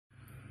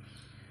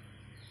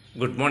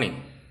Good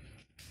morning.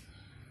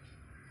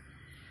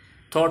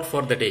 Thought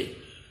for the day.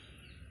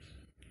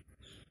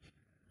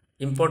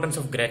 Importance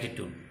of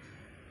gratitude.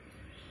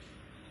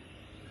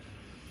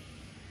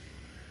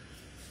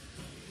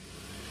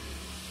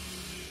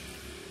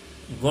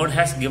 God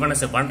has given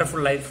us a wonderful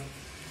life.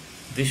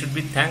 We should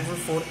be thankful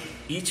for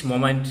each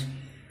moment.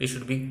 We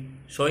should be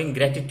showing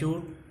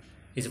gratitude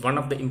is one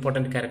of the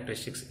important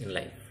characteristics in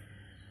life.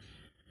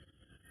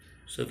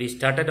 So we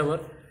started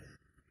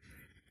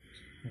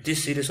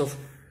this series of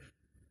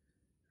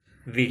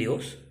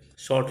videos,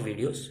 short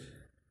videos,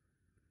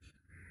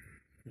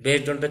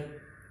 based on the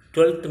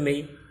 12th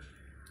May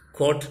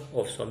quote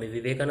of Swami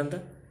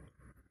Vivekananda,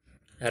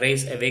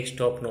 "Arise, awake,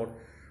 stop not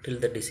till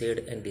the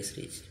desired end is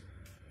reached."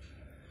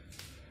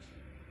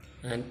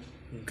 And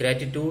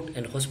gratitude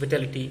and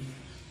hospitality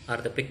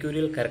are the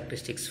peculiar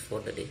characteristics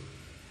for the day.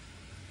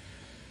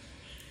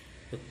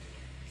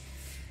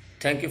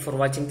 Thank you for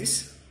watching this.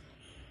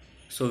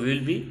 So we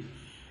will be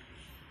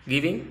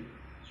giving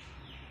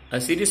a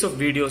series of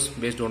videos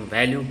based on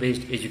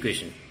value-based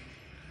education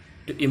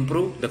to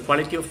improve the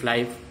quality of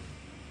life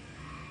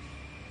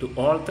to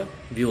all the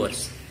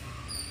viewers.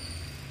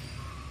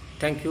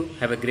 Thank you.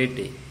 Have a great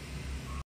day.